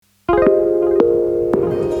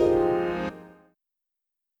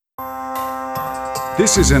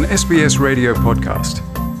This is an SBS radio podcast.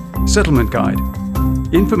 Settlement Guide.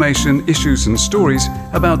 Information, issues and stories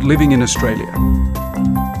about living in Australia.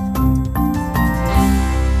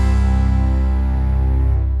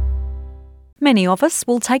 Many of us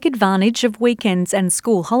will take advantage of weekends and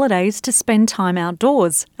school holidays to spend time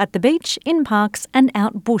outdoors, at the beach, in parks and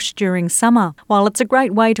out bush during summer. While it's a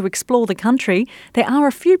great way to explore the country, there are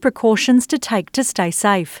a few precautions to take to stay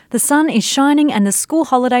safe. The sun is shining and the school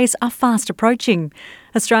holidays are fast approaching.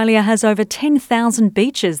 Australia has over 10,000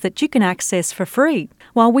 beaches that you can access for free.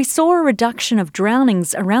 While we saw a reduction of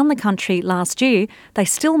drownings around the country last year, they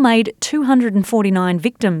still made 249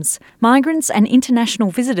 victims. Migrants and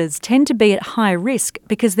international visitors tend to be at high risk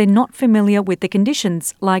because they're not familiar with the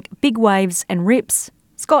conditions, like big waves and rips.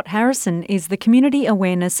 Scott Harrison is the Community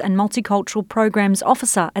Awareness and Multicultural Programs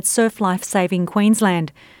Officer at Surf Life Saving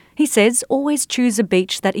Queensland. He says always choose a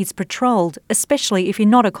beach that is patrolled, especially if you're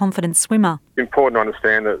not a confident swimmer. It's important to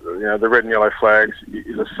understand that the red and yellow flags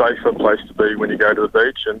is a safer place to be when you go to the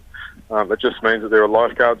beach, and it just means that there are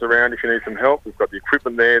lifeguards around if you need some help. We've got the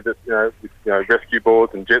equipment there that with rescue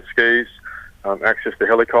boards and jet skis, access to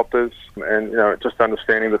helicopters, and just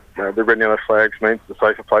understanding that the red and yellow flags means it's a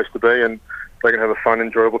safer place to be, and they can have a fun,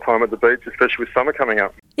 enjoyable time at the beach, especially with summer coming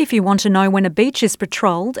up. If you want to know when a beach is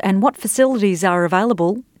patrolled and what facilities are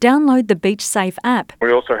available, download the Beach Safe app.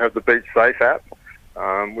 We also have the Beach Safe app,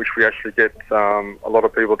 which we actually get a lot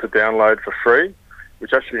of people to download for free,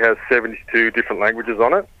 which actually has 72 different languages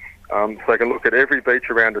on it. So they can look at every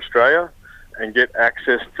beach around Australia and get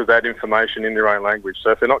access to that information in their own language.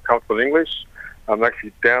 So if they're not comfortable in English, they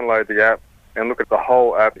actually download the app and look at the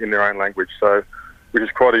whole app in their own language. So which is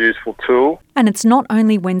quite a useful tool. And it's not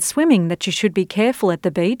only when swimming that you should be careful at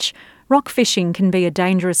the beach. Rock fishing can be a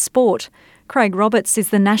dangerous sport. Craig Roberts is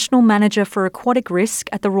the National Manager for Aquatic Risk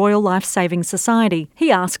at the Royal Life Saving Society. He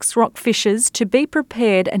asks rock fishers to be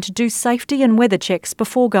prepared and to do safety and weather checks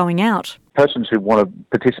before going out. Persons who want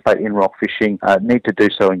to participate in rock fishing need to do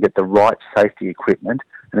so and get the right safety equipment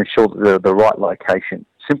and ensure that they're the right location.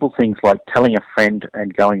 Simple things like telling a friend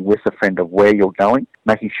and going with a friend of where you're going,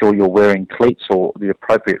 making sure you're wearing cleats or the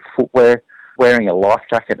appropriate footwear, wearing a life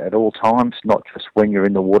jacket at all times, not just when you're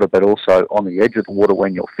in the water but also on the edge of the water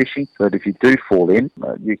when you're fishing, so that if you do fall in,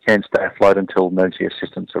 you can stay afloat until emergency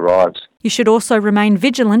assistance arrives. You should also remain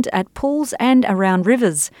vigilant at pools and around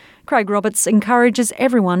rivers. Craig Roberts encourages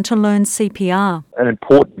everyone to learn CPR. An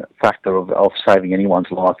important factor of saving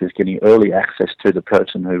anyone's life is getting early access to the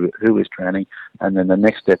person who is drowning, and then the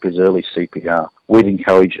next step is early CPR. We'd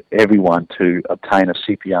encourage everyone to obtain a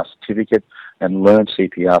CPR certificate and learn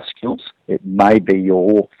CPR skills. It may be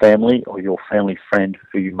your family or your family friend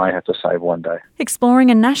who you may have to save one day.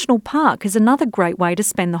 Exploring a national park is another great way to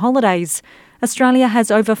spend the holidays. Australia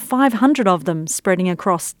has over 500 of them, spreading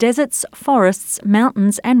across deserts, forests,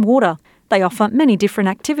 mountains and water. They offer many different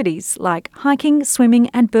activities like hiking, swimming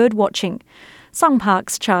and bird watching. Some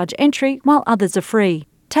parks charge entry while others are free.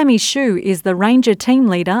 Tammy Shue is the ranger team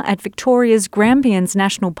leader at Victoria's Grampians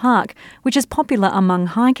National Park, which is popular among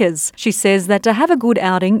hikers. She says that to have a good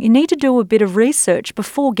outing, you need to do a bit of research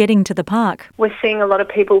before getting to the park. We're seeing a lot of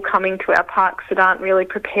people coming to our parks that aren't really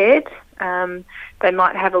prepared. They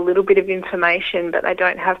might have a little bit of information, but they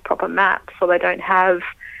don't have proper maps or they don't have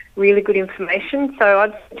really good information. So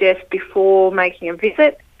I'd suggest before making a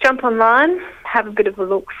visit, jump online, have a bit of a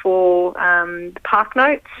look for the park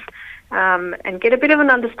notes, and get a bit of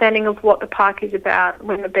an understanding of what the park is about,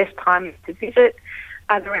 when the best time is to visit.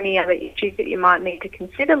 Are there any other issues that you might need to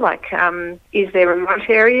consider, like is there remote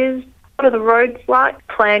areas? What are the roads like?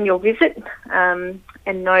 Plan your visit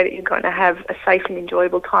and know that you're going to have a safe and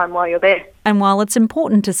enjoyable time while you're there. And while it's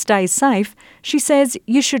important to stay safe, she says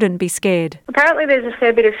you shouldn't be scared. Apparently there's a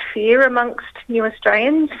fair bit of fear amongst new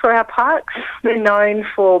Australians for our parks. They're known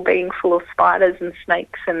for being full of spiders and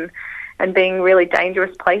snakes and being really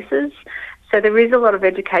dangerous places. So there is a lot of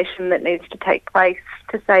education that needs to take place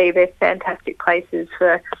to say they're fantastic places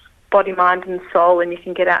for body, mind and soul, and you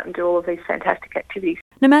can get out and do all of these fantastic activities.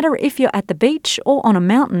 No matter if you're at the beach or on a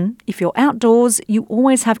mountain, if you're outdoors, you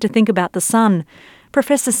always have to think about the sun.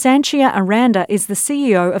 Professor Sanchia Aranda is the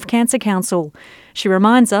CEO of Cancer Council. She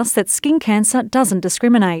reminds us that skin cancer doesn't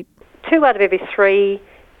discriminate. 2 out of every 3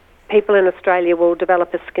 people in Australia will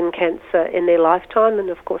develop a skin cancer in their lifetime, and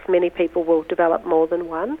of course many people will develop more than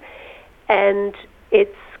one. And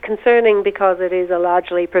it's concerning because it is a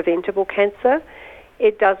largely preventable cancer.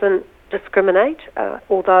 It doesn't discriminate,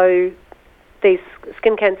 although these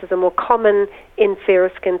skin cancers are more common in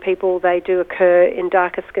fairer skinned people. They do occur in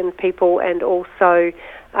darker skinned people and also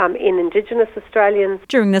in Indigenous Australians.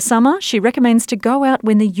 During the summer, she recommends to go out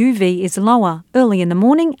when the UV is lower, early in the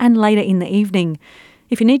morning and later in the evening.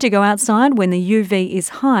 If you need to go outside when the UV is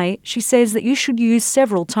high, she says that you should use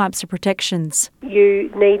several types of protections.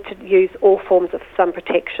 You need to use all forms of sun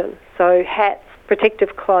protection. So hats,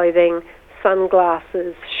 protective clothing,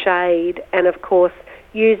 sunglasses, shade, and of course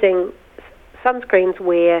using sunscreens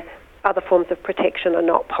where other forms of protection are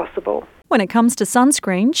not possible. When it comes to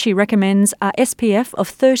sunscreen, she recommends a SPF of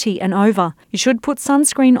 30 and over. You should put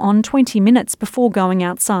sunscreen on 20 minutes before going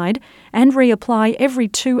outside and reapply every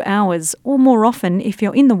 2 hours or more often if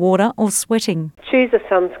you're in the water or sweating. Choose a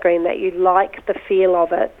sunscreen that you like the feel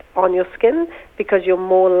of it on your skin because you're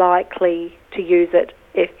more likely to use it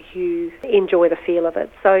if you enjoy the feel of it.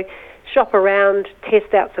 So shop around,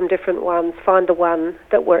 test out some different ones, find the one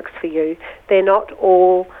that works for you. They're not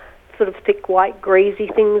all sort of thick, white, greasy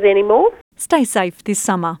things anymore. Stay safe this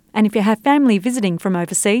summer, and if you have family visiting from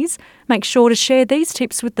overseas, make sure to share these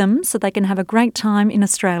tips with them so they can have a great time in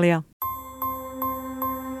Australia.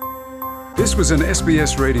 This was an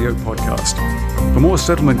SBS radio podcast. For more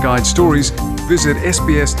Settlement Guide stories, visit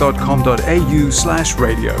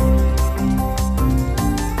sbs.com.au/radio.